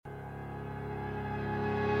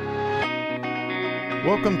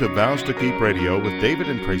Welcome to Vows to Keep Radio with David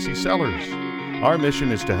and Tracy Sellers. Our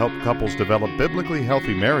mission is to help couples develop biblically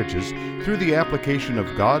healthy marriages through the application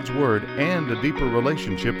of God's Word and a deeper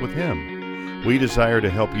relationship with Him. We desire to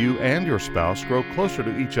help you and your spouse grow closer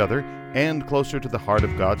to each other and closer to the heart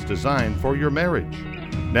of God's design for your marriage.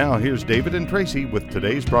 Now, here's David and Tracy with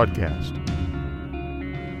today's broadcast.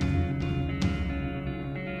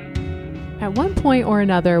 At one point or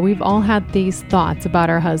another, we've all had these thoughts about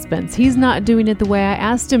our husbands. He's not doing it the way I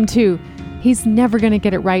asked him to. He's never going to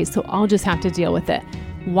get it right, so I'll just have to deal with it.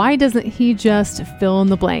 Why doesn't he just fill in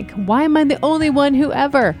the blank? Why am I the only one who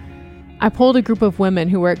ever? I polled a group of women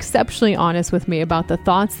who were exceptionally honest with me about the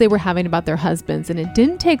thoughts they were having about their husbands, and it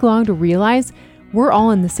didn't take long to realize we're all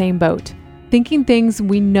in the same boat. Thinking things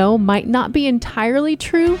we know might not be entirely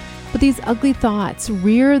true, but these ugly thoughts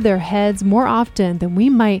rear their heads more often than we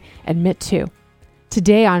might admit to.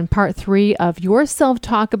 Today on part 3 of Your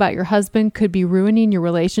Self-Talk About Your Husband Could Be Ruining Your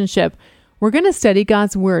Relationship, we're going to study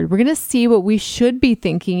God's Word. We're going to see what we should be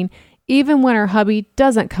thinking even when our hubby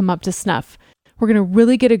doesn't come up to snuff. We're going to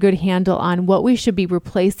really get a good handle on what we should be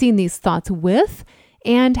replacing these thoughts with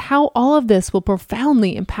and how all of this will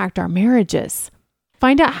profoundly impact our marriages.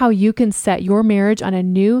 Find out how you can set your marriage on a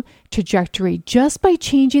new trajectory just by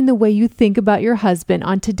changing the way you think about your husband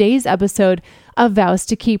on today's episode of Vows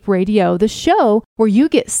to Keep Radio, the show where you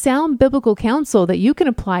get sound biblical counsel that you can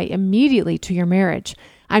apply immediately to your marriage.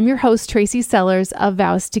 I'm your host, Tracy Sellers of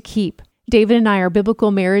Vows to Keep. David and I are biblical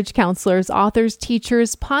marriage counselors, authors,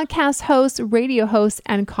 teachers, podcast hosts, radio hosts,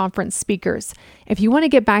 and conference speakers. If you want to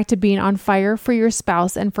get back to being on fire for your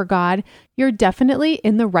spouse and for God, you're definitely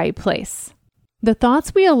in the right place. The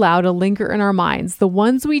thoughts we allow to linger in our minds, the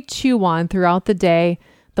ones we chew on throughout the day,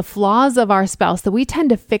 the flaws of our spouse that we tend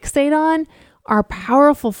to fixate on, are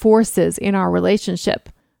powerful forces in our relationship.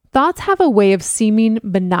 Thoughts have a way of seeming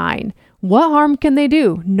benign. What harm can they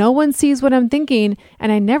do? No one sees what I'm thinking,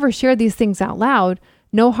 and I never share these things out loud.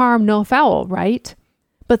 No harm, no foul, right?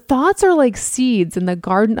 But thoughts are like seeds in the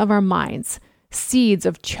garden of our minds. Seeds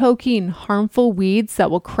of choking, harmful weeds that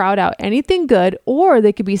will crowd out anything good, or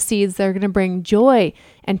they could be seeds that are going to bring joy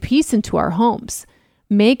and peace into our homes.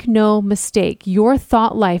 Make no mistake, your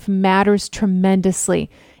thought life matters tremendously,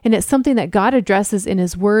 and it's something that God addresses in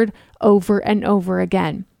His Word over and over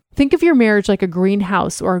again. Think of your marriage like a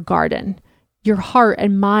greenhouse or a garden. Your heart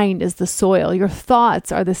and mind is the soil. Your thoughts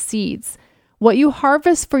are the seeds. What you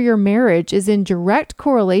harvest for your marriage is in direct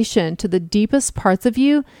correlation to the deepest parts of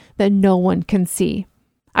you that no one can see.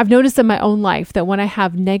 I've noticed in my own life that when I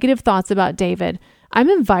have negative thoughts about David,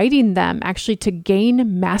 I'm inviting them actually to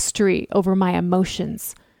gain mastery over my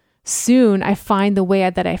emotions. Soon, I find the way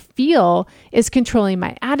that I feel is controlling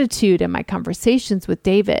my attitude and my conversations with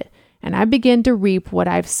David, and I begin to reap what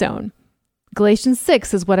I've sown. Galatians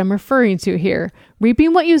 6 is what I'm referring to here.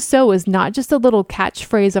 Reaping what you sow is not just a little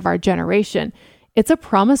catchphrase of our generation. It's a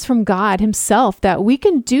promise from God Himself that we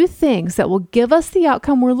can do things that will give us the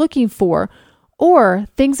outcome we're looking for, or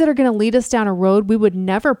things that are going to lead us down a road we would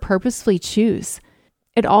never purposefully choose.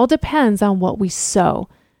 It all depends on what we sow.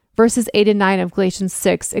 Verses 8 and 9 of Galatians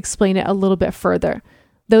 6 explain it a little bit further.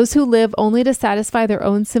 Those who live only to satisfy their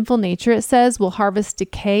own sinful nature, it says, will harvest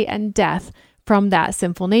decay and death from that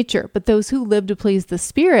sinful nature. But those who live to please the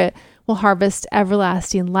Spirit will harvest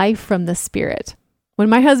everlasting life from the Spirit. When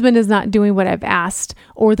my husband is not doing what I've asked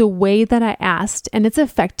or the way that I asked, and it's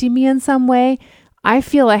affecting me in some way, I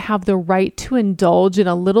feel I have the right to indulge in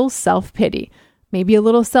a little self-pity, maybe a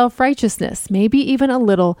little self-righteousness, maybe even a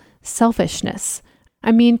little selfishness.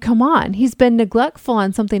 I mean, come on, he's been neglectful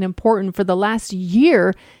on something important for the last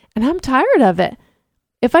year, and I'm tired of it.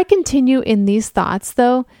 If I continue in these thoughts,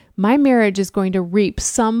 though, my marriage is going to reap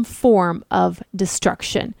some form of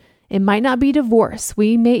destruction. It might not be divorce.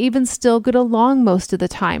 We may even still get along most of the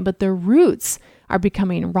time, but the roots are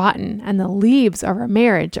becoming rotten and the leaves of our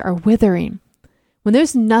marriage are withering. When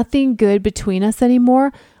there's nothing good between us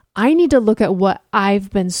anymore, I need to look at what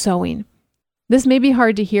I've been sowing. This may be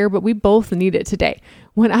hard to hear, but we both need it today.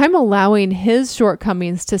 When I'm allowing His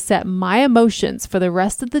shortcomings to set my emotions for the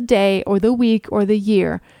rest of the day or the week or the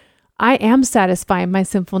year, I am satisfying my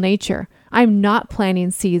sinful nature. I'm not planting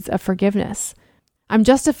seeds of forgiveness. I'm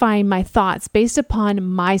justifying my thoughts based upon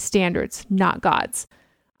my standards, not God's.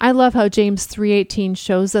 I love how James 3:18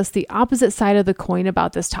 shows us the opposite side of the coin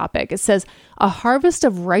about this topic. It says, a harvest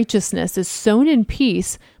of righteousness is sown in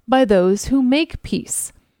peace by those who make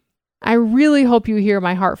peace. I really hope you hear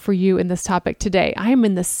my heart for you in this topic today. I am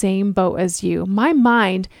in the same boat as you. My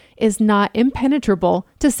mind is not impenetrable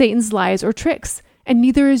to Satan's lies or tricks, and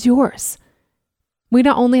neither is yours. We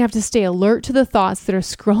not only have to stay alert to the thoughts that are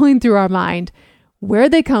scrolling through our mind, where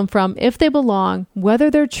they come from, if they belong, whether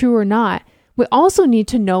they're true or not. We also need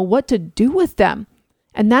to know what to do with them.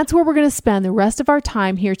 And that's where we're going to spend the rest of our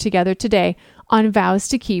time here together today on Vows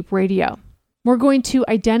to Keep Radio. We're going to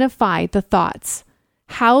identify the thoughts,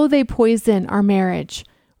 how they poison our marriage,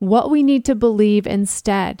 what we need to believe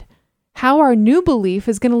instead, how our new belief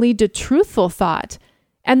is going to lead to truthful thought,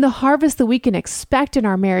 and the harvest that we can expect in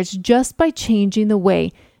our marriage just by changing the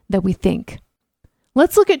way that we think.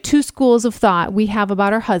 Let's look at 2 schools of thought we have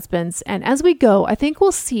about our husbands, and as we go, I think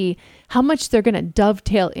we'll see how much they're going to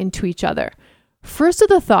dovetail into each other. First of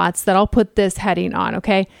the thoughts that I'll put this heading on,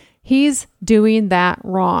 okay? He's doing that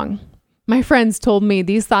wrong. My friends told me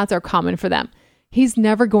these thoughts are common for them. He's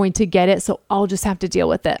never going to get it, so I'll just have to deal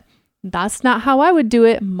with it. That's not how I would do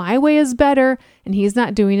it. My way is better, and he's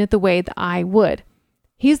not doing it the way that I would.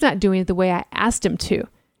 He's not doing it the way I asked him to.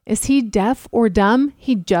 Is he deaf or dumb?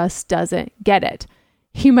 He just doesn't get it.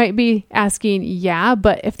 He might be asking, yeah,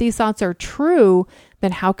 but if these thoughts are true,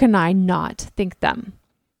 then how can I not think them?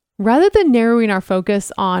 Rather than narrowing our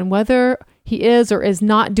focus on whether he is or is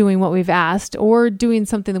not doing what we've asked or doing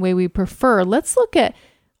something the way we prefer, let's look at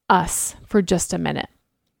us for just a minute.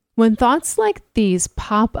 When thoughts like these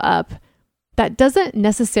pop up, that doesn't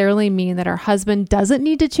necessarily mean that our husband doesn't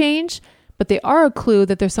need to change, but they are a clue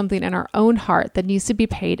that there's something in our own heart that needs to be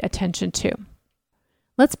paid attention to.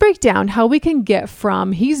 Let's break down how we can get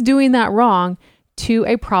from he's doing that wrong to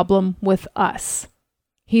a problem with us.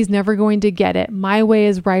 He's never going to get it. My way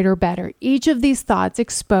is right or better. Each of these thoughts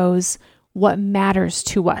expose what matters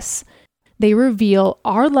to us. They reveal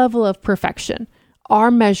our level of perfection,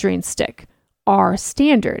 our measuring stick, our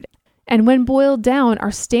standard. And when boiled down,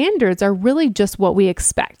 our standards are really just what we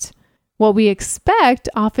expect. What we expect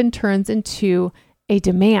often turns into a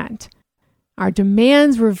demand. Our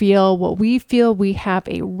demands reveal what we feel we have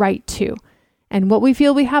a right to. And what we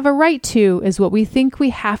feel we have a right to is what we think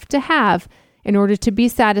we have to have in order to be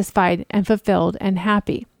satisfied and fulfilled and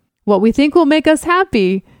happy. What we think will make us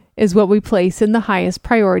happy is what we place in the highest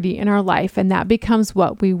priority in our life, and that becomes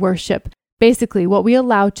what we worship. Basically, what we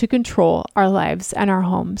allow to control our lives and our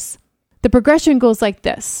homes. The progression goes like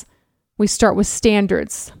this. We start with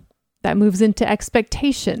standards. That moves into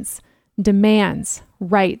expectations, demands,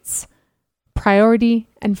 rights, priority,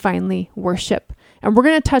 and finally, worship. And we're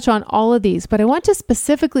going to touch on all of these, but I want to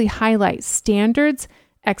specifically highlight standards,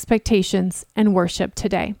 expectations, and worship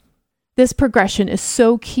today. This progression is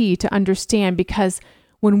so key to understand because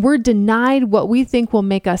when we're denied what we think will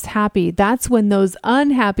make us happy, that's when those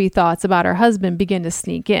unhappy thoughts about our husband begin to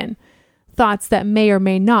sneak in. Thoughts that may or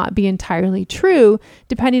may not be entirely true,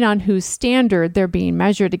 depending on whose standard they're being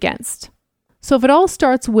measured against. So if it all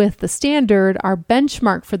starts with the standard, our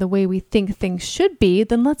benchmark for the way we think things should be,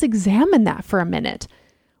 then let's examine that for a minute.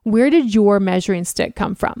 Where did your measuring stick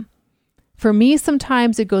come from? For me,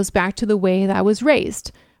 sometimes it goes back to the way that I was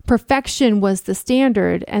raised. Perfection was the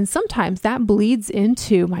standard, and sometimes that bleeds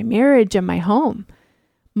into my marriage and my home.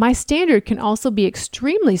 My standard can also be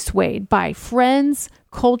extremely swayed by friends,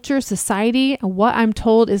 culture, society, and what I'm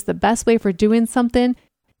told is the best way for doing something.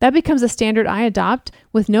 That becomes a standard I adopt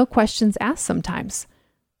with no questions asked sometimes.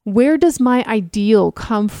 Where does my ideal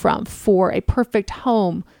come from for a perfect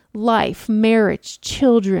home, life, marriage,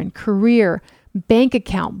 children, career, bank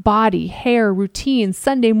account, body, hair, routine,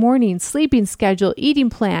 Sunday morning, sleeping schedule, eating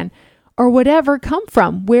plan, or whatever come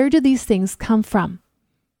from? Where do these things come from?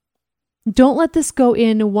 Don't let this go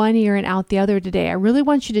in one ear and out the other today. I really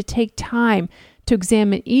want you to take time to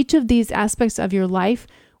examine each of these aspects of your life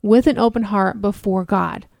with an open heart before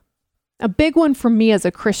God. A big one for me as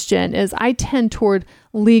a Christian is I tend toward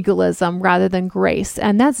legalism rather than grace,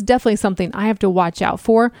 and that's definitely something I have to watch out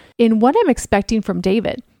for in what I'm expecting from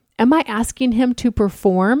David. Am I asking him to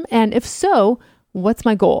perform? And if so, what's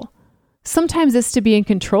my goal? Sometimes it's to be in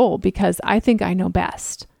control because I think I know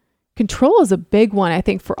best. Control is a big one, I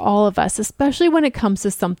think, for all of us, especially when it comes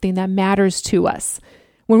to something that matters to us.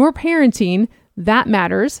 When we're parenting, that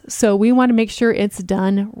matters, so we want to make sure it's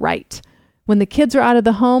done right. When the kids are out of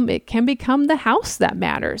the home, it can become the house that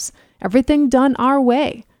matters. Everything done our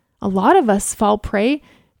way. A lot of us fall prey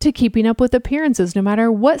to keeping up with appearances, no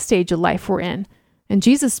matter what stage of life we're in. And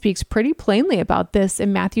Jesus speaks pretty plainly about this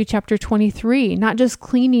in Matthew chapter 23, not just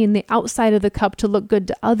cleaning the outside of the cup to look good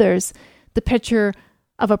to others, the picture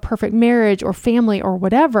of a perfect marriage or family or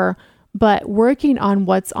whatever, but working on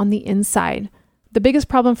what's on the inside. The biggest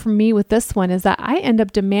problem for me with this one is that I end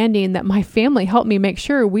up demanding that my family help me make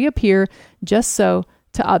sure we appear just so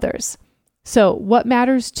to others. So what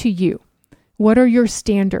matters to you? What are your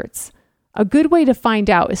standards? A good way to find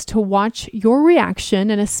out is to watch your reaction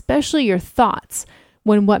and especially your thoughts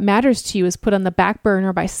when what matters to you is put on the back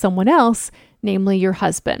burner by someone else namely your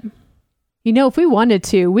husband. You know, if we wanted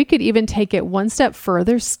to, we could even take it one step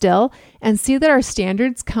further still and see that our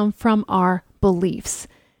standards come from our beliefs.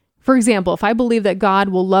 For example, if I believe that God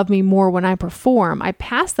will love me more when I perform, I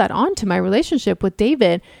pass that on to my relationship with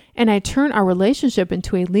David, and I turn our relationship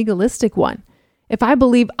into a legalistic one. If I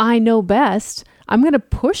believe I know best, I'm going to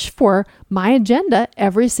push for my agenda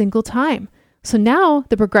every single time. So now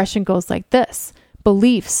the progression goes like this: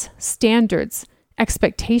 beliefs, standards,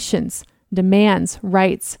 expectations, demands,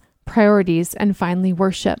 rights, priorities, and finally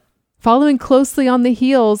worship. Following closely on the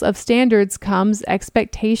heels of standards comes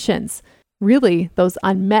expectations. Really, those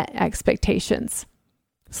unmet expectations.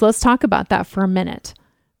 So let's talk about that for a minute.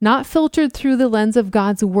 Not filtered through the lens of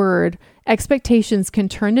God's word, expectations can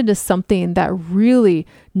turn into something that really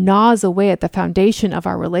gnaws away at the foundation of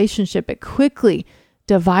our relationship. It quickly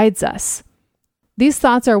divides us. These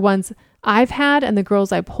thoughts are ones I've had, and the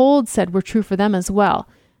girls I polled said were true for them as well.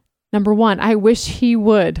 Number 1, I wish he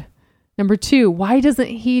would. Number 2, why doesn't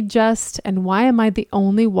he just, and why am I the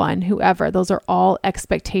only one who ever? Those are all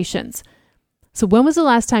expectations. So when was the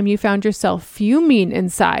last time you found yourself fuming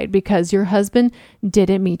inside because your husband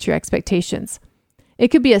didn't meet your expectations? It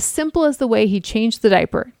could be as simple as the way he changed the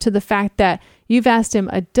diaper, to the fact that you've asked him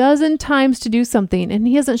a dozen times to do something and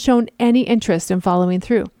he hasn't shown any interest in following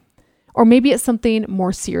through. Or maybe it's something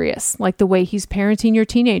more serious, like the way he's parenting your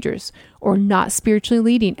teenagers, or not spiritually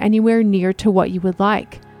leading anywhere near to what you would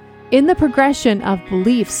like. In the progression of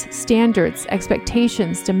beliefs, standards,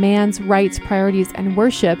 expectations, demands, rights, priorities, and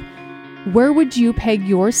worship, where would you peg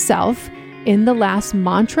yourself in the last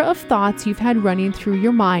mantra of thoughts you've had running through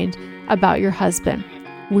your mind about your husband?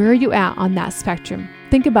 Where are you at on that spectrum?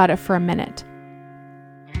 Think about it for a minute.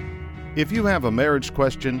 If you have a marriage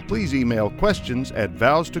question, please email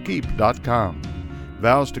questions@vowstokeep.com.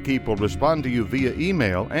 Vows to Keep will respond to you via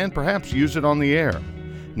email and perhaps use it on the air.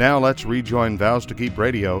 Now let's rejoin Vows to Keep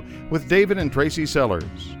Radio with David and Tracy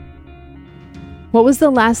Sellers. What was the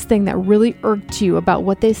last thing that really irked you about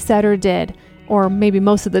what they said or did, or maybe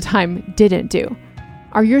most of the time didn't do?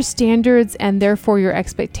 Are your standards and therefore your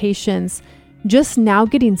expectations just now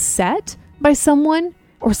getting set by someone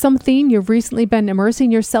or something you've recently been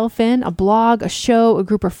immersing yourself in, a blog, a show, a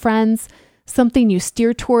group of friends, something you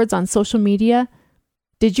steer towards on social media?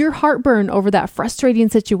 Did your heartburn over that frustrating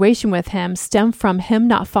situation with him stem from him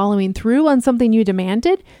not following through on something you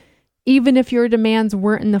demanded? Even if your demands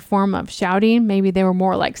weren't in the form of shouting, maybe they were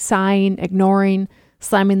more like sighing, ignoring,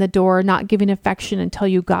 slamming the door, not giving affection until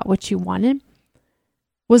you got what you wanted?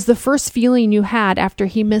 Was the first feeling you had after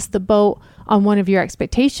he missed the boat on one of your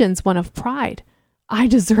expectations one of pride? I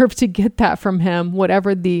deserve to get that from him,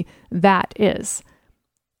 whatever that is.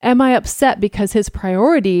 Am I upset because his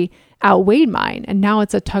priority outweighed mine, and now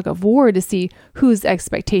it's a tug of war to see whose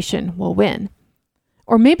expectation will win?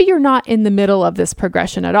 Or maybe you're not in the middle of this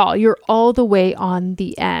progression at all. You're all the way on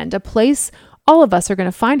the end, a place all of us are going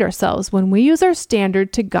to find ourselves when we use our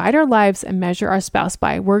standard to guide our lives and measure our spouse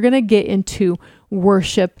by. We're going to get into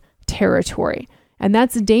worship territory. And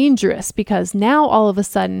that's dangerous because now all of a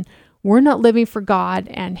sudden, we're not living for God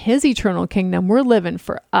and his eternal kingdom. We're living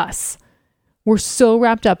for us. We're so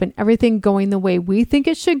wrapped up in everything going the way we think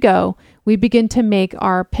it should go, we begin to make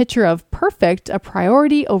our picture of perfect a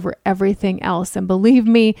priority over everything else. And believe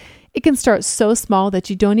me, it can start so small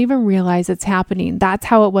that you don't even realize it's happening. That's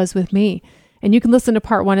how it was with me. And you can listen to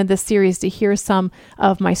part 1 of this series to hear some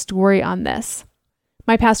of my story on this.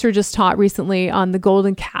 My pastor just taught recently on the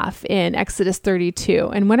golden calf in Exodus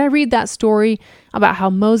 32. And when I read that story about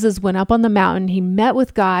how Moses went up on the mountain, he met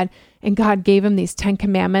with God, and God gave him these 10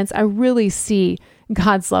 commandments, I really see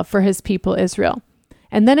God's love for his people, Israel.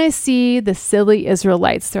 And then I see the silly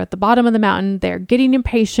Israelites. They're at the bottom of the mountain. They're getting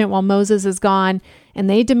impatient while Moses is gone, and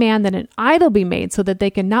they demand that an idol be made so that they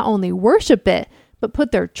can not only worship it, but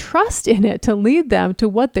put their trust in it to lead them to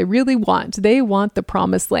what they really want. They want the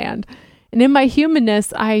promised land. And in my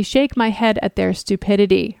humanness, I shake my head at their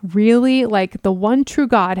stupidity. Really, like the one true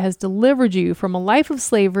God has delivered you from a life of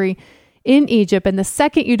slavery in Egypt, and the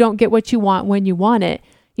second you don't get what you want when you want it,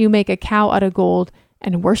 you make a cow out of gold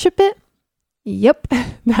and worship it? Yep,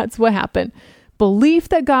 that's what happened. Belief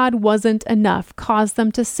that God wasn't enough caused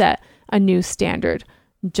them to set a new standard,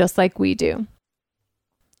 just like we do.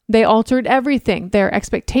 They altered everything, their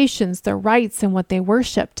expectations, their rights, and what they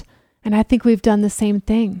worshiped. And I think we've done the same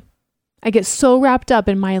thing. I get so wrapped up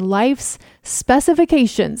in my life's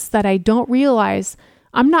specifications that I don't realize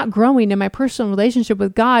I'm not growing in my personal relationship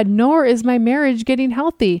with God, nor is my marriage getting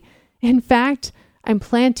healthy. In fact, I'm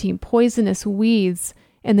planting poisonous weeds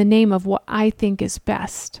in the name of what I think is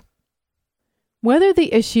best. Whether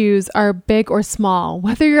the issues are big or small,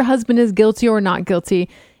 whether your husband is guilty or not guilty,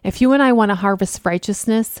 if you and I want to harvest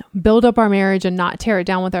righteousness, build up our marriage and not tear it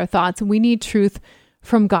down with our thoughts, we need truth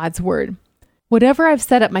from God's word. Whatever I've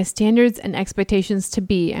set up my standards and expectations to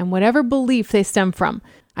be, and whatever belief they stem from,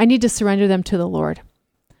 I need to surrender them to the Lord.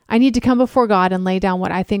 I need to come before God and lay down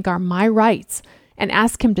what I think are my rights and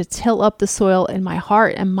ask Him to till up the soil in my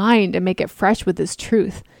heart and mind and make it fresh with His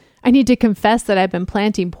truth. I need to confess that I've been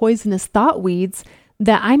planting poisonous thought weeds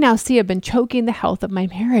that I now see have been choking the health of my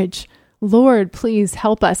marriage. Lord, please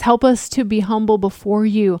help us. Help us to be humble before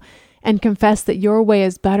you and confess that your way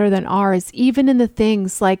is better than ours, even in the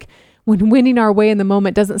things like when winning our way in the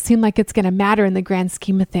moment doesn't seem like it's going to matter in the grand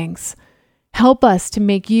scheme of things. Help us to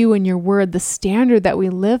make you and your word the standard that we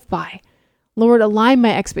live by. Lord, align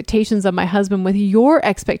my expectations of my husband with your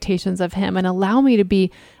expectations of him and allow me to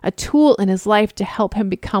be a tool in his life to help him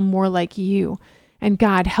become more like you. And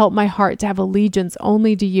God, help my heart to have allegiance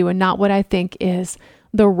only to you and not what I think is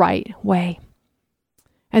the right way.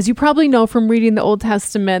 As you probably know from reading the Old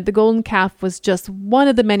Testament, the golden calf was just one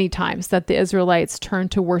of the many times that the Israelites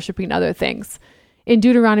turned to worshiping other things. In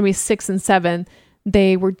Deuteronomy 6 and 7,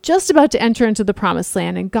 they were just about to enter into the promised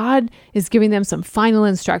land, and God is giving them some final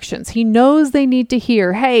instructions. He knows they need to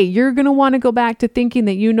hear, hey, you're going to want to go back to thinking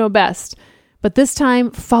that you know best. But this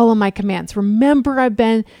time, follow my commands. Remember, I've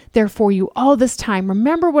been there for you all this time.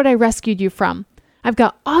 Remember what I rescued you from. I've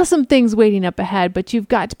got awesome things waiting up ahead, but you've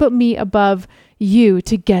got to put me above you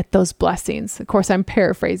to get those blessings. Of course, I'm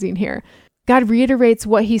paraphrasing here. God reiterates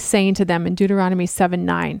what he's saying to them in Deuteronomy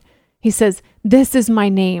 7:9. He says, this is my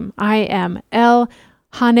name. I am El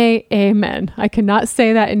Hane Amen. I cannot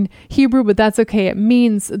say that in Hebrew, but that's okay. It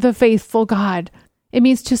means the faithful God. It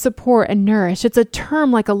means to support and nourish. It's a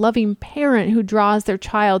term like a loving parent who draws their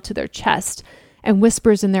child to their chest and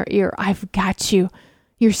whispers in their ear, I've got you.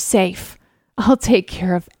 You're safe. I'll take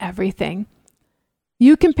care of everything.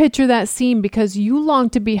 You can picture that scene because you long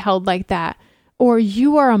to be held like that, or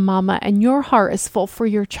you are a mama and your heart is full for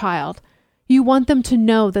your child. You want them to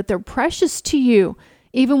know that they're precious to you,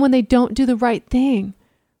 even when they don't do the right thing.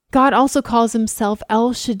 God also calls himself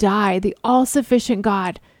El Shaddai, the all-sufficient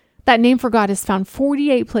God. That name for God is found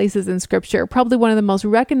 48 places in Scripture, probably one of the most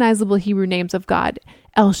recognizable Hebrew names of God,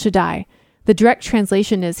 El Shaddai. The direct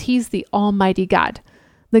translation is He's the Almighty God,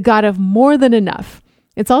 the God of more than enough.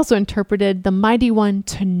 It's also interpreted the Mighty One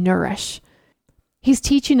to nourish. He's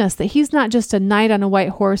teaching us that he's not just a knight on a white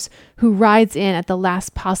horse who rides in at the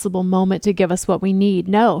last possible moment to give us what we need.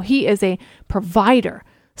 No, he is a provider,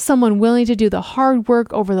 someone willing to do the hard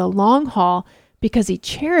work over the long haul because he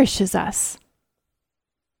cherishes us.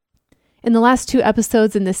 In the last 2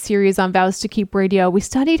 episodes in this series on Vows to Keep Radio, we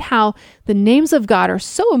studied how the names of God are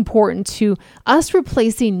so important to us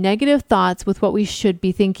replacing negative thoughts with what we should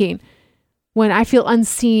be thinking. When I feel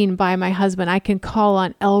unseen by my husband, I can call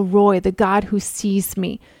on El Roy, the God who sees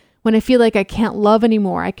me. When I feel like I can't love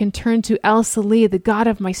anymore, I can turn to El Sali, the God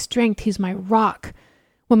of my strength. He's my rock.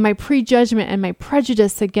 When my prejudgment and my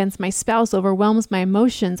prejudice against my spouse overwhelms my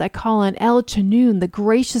emotions, I call on El Chanun, the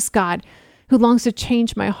gracious God who longs to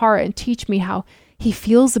change my heart and teach me how he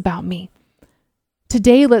feels about me.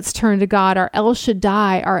 Today, let's turn to God, our El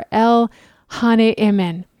Shaddai, our El Hane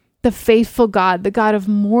Amen. The faithful God, the God of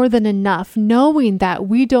more than enough, knowing that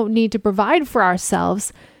we don't need to provide for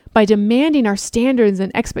ourselves by demanding our standards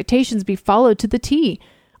and expectations be followed to the T.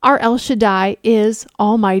 Our El Shaddai is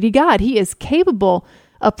Almighty God. He is capable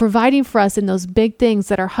of providing for us in those big things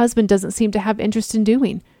that our husband doesn't seem to have interest in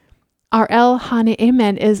doing. Our El Hane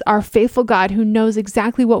Amen is our faithful God who knows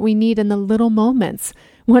exactly what we need in the little moments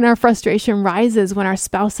when our frustration rises, when our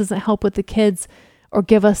spouse doesn't help with the kids or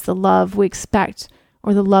give us the love we expect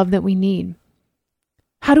or the love that we need.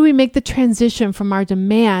 How do we make the transition from our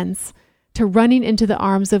demands to running into the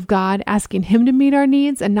arms of God, asking him to meet our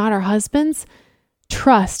needs and not our husbands?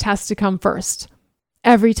 Trust has to come first,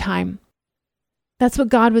 every time. That's what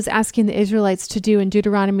God was asking the Israelites to do in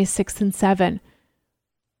Deuteronomy 6 and 7.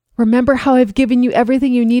 Remember how I've given you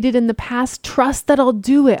everything you needed in the past? Trust that I'll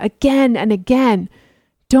do it again and again.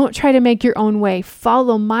 Don't try to make your own way.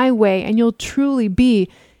 Follow my way and you'll truly be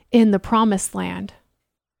in the promised land.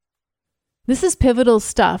 This is pivotal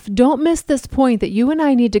stuff. Don't miss this point that you and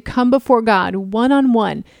I need to come before God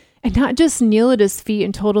one-on-one and not just kneel at his feet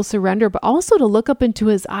in total surrender, but also to look up into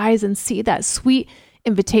his eyes and see that sweet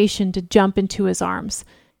invitation to jump into his arms.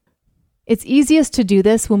 It's easiest to do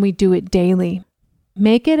this when we do it daily.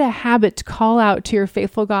 Make it a habit to call out to your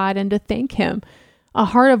faithful God and to thank him. A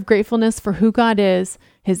heart of gratefulness for who God is,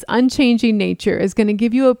 his unchanging nature, is going to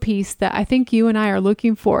give you a peace that I think you and I are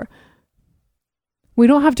looking for. We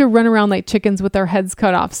don't have to run around like chickens with our heads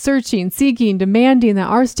cut off, searching, seeking, demanding that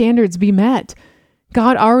our standards be met.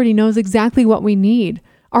 God already knows exactly what we need,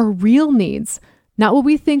 our real needs, not what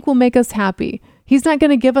we think will make us happy. He's not going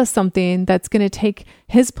to give us something that's going to take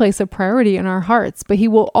his place of priority in our hearts, but he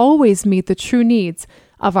will always meet the true needs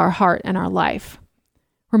of our heart and our life.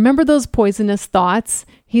 Remember those poisonous thoughts?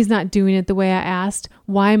 He's not doing it the way I asked.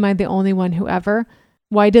 Why am I the only one who ever?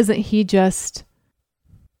 Why doesn't he just...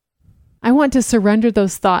 I want to surrender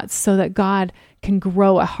those thoughts so that God can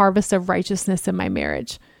grow a harvest of righteousness in my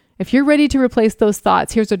marriage. If you're ready to replace those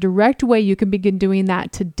thoughts, here's a direct way you can begin doing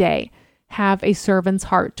that today. Have a servant's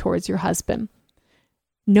heart towards your husband.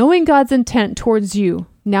 Knowing God's intent towards you,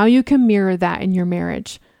 now you can mirror that in your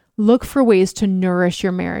marriage. Look for ways to nourish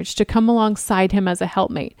your marriage, to come alongside him as a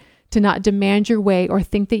helpmate, to not demand your way or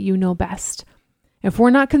think that you know best. If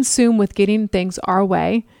we're not consumed with getting things our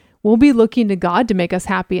way, we'll be looking to God to make us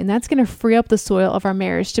happy, and that's going to free up the soil of our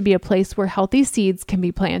marriage to be a place where healthy seeds can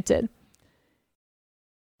be planted.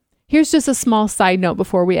 Here's just a small side note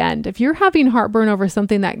before we end. If you're having heartburn over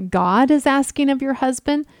something that God is asking of your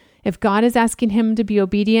husband, if God is asking him to be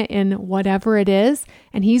obedient in whatever it is,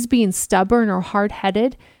 and he's being stubborn or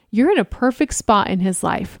hard-headed, you're in a perfect spot in his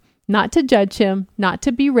life. Not to judge him, not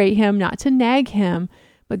to berate him, not to nag him,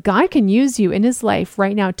 but God can use you in his life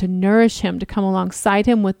right now to nourish him, to come alongside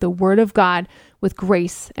him with the word of God, with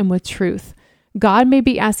grace and with truth. God may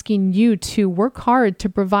be asking you to work hard to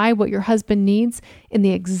provide what your husband needs in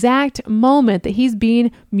the exact moment that he's being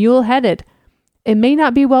mule-headed. It may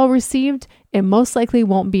not be well received. It most likely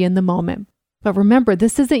won't be in the moment. But remember,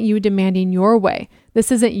 this isn't you demanding your way. This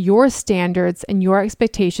isn't your standards and your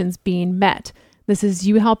expectations being met. This is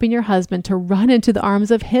you helping your husband to run into the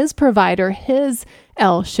arms of his provider, his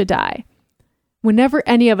El Shaddai. Whenever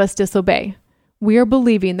any of us disobey, we are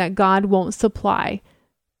believing that God won't supply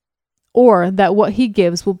or that what he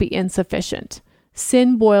gives will be insufficient.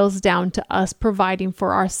 Sin boils down to us providing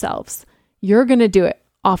for ourselves. You're going to do it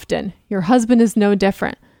often. Your husband is no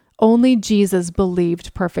different. Only Jesus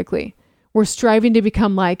believed perfectly. We're striving to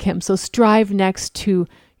become like him, so strive next to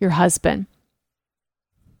your husband.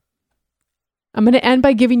 I'm going to end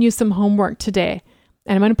by giving you some homework today,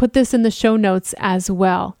 and I'm going to put this in the show notes as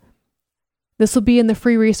well. This will be in the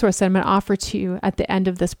free resource that I'm going to offer to you at the end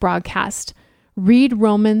of this broadcast. Read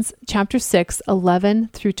Romans chapter 6,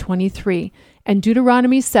 11 through 23, and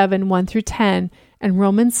Deuteronomy 7, 1 through 10, and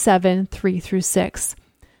Romans 7, 3 through 6.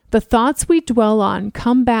 The thoughts we dwell on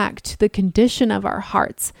come back to the condition of our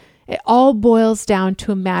hearts. It all boils down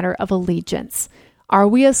to a matter of allegiance. Are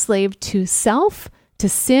we a slave to self, to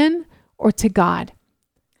sin, or to God?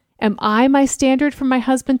 Am I my standard for my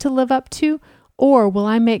husband to live up to? Or will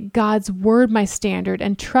I make God's word my standard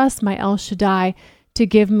and trust my El Shaddai to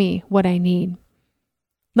give me what I need?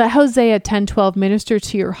 Let Hosea 10:12 minister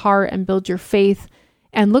to your heart and build your faith.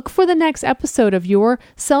 And look for the next episode of your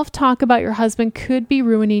self-talk about your husband could be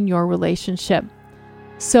ruining your relationship.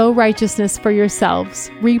 Sow righteousness for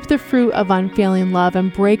yourselves, reap the fruit of unfailing love,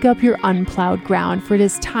 and break up your unplowed ground, for it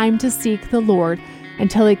is time to seek the Lord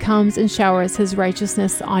until he comes and showers his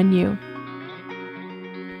righteousness on you.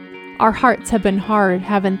 Our hearts have been hard,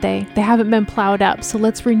 haven't they? They haven't been plowed up, so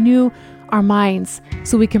let's renew our minds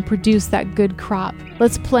so we can produce that good crop.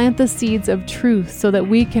 Let's plant the seeds of truth so that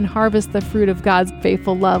we can harvest the fruit of God's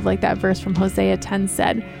faithful love, like that verse from Hosea 10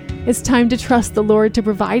 said. It's time to trust the Lord to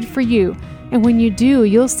provide for you. And when you do,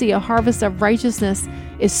 you'll see a harvest of righteousness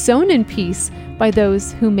is sown in peace by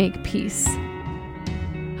those who make peace.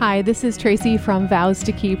 Hi, this is Tracy from Vows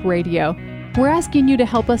to Keep Radio. We're asking you to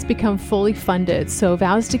help us become fully funded so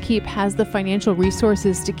Vows to Keep has the financial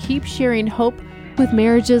resources to keep sharing hope with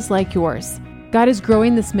marriages like yours. God is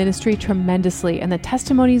growing this ministry tremendously, and the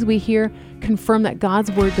testimonies we hear confirm that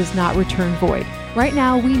God's word does not return void. Right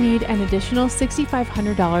now, we need an additional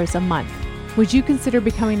 $6,500 a month. Would you consider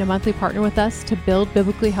becoming a monthly partner with us to build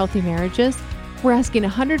biblically healthy marriages? We're asking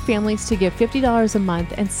 100 families to give $50 a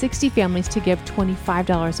month and 60 families to give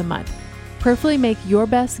 $25 a month. Prayerfully make your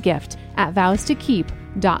best gift at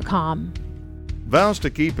vowstokeep.com. Vows to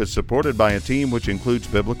Keep is supported by a team which includes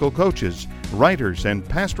biblical coaches, writers, and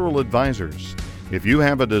pastoral advisors. If you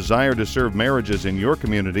have a desire to serve marriages in your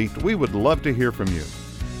community, we would love to hear from you.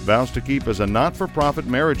 Vows to Keep is a not-for-profit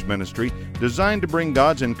marriage ministry designed to bring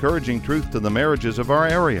God's encouraging truth to the marriages of our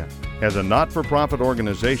area. As a not-for-profit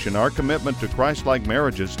organization, our commitment to Christ-like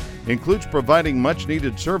marriages includes providing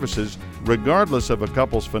much-needed services regardless of a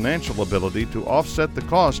couple's financial ability to offset the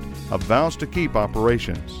cost of Vows to Keep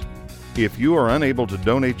operations. If you are unable to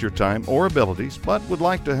donate your time or abilities but would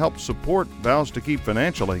like to help support Vows to Keep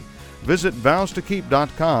financially, visit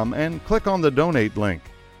vowstokeep.com and click on the donate link.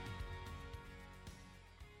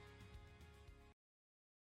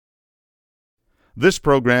 This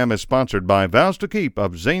program is sponsored by Vows to Keep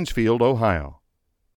of Zanesfield, Ohio.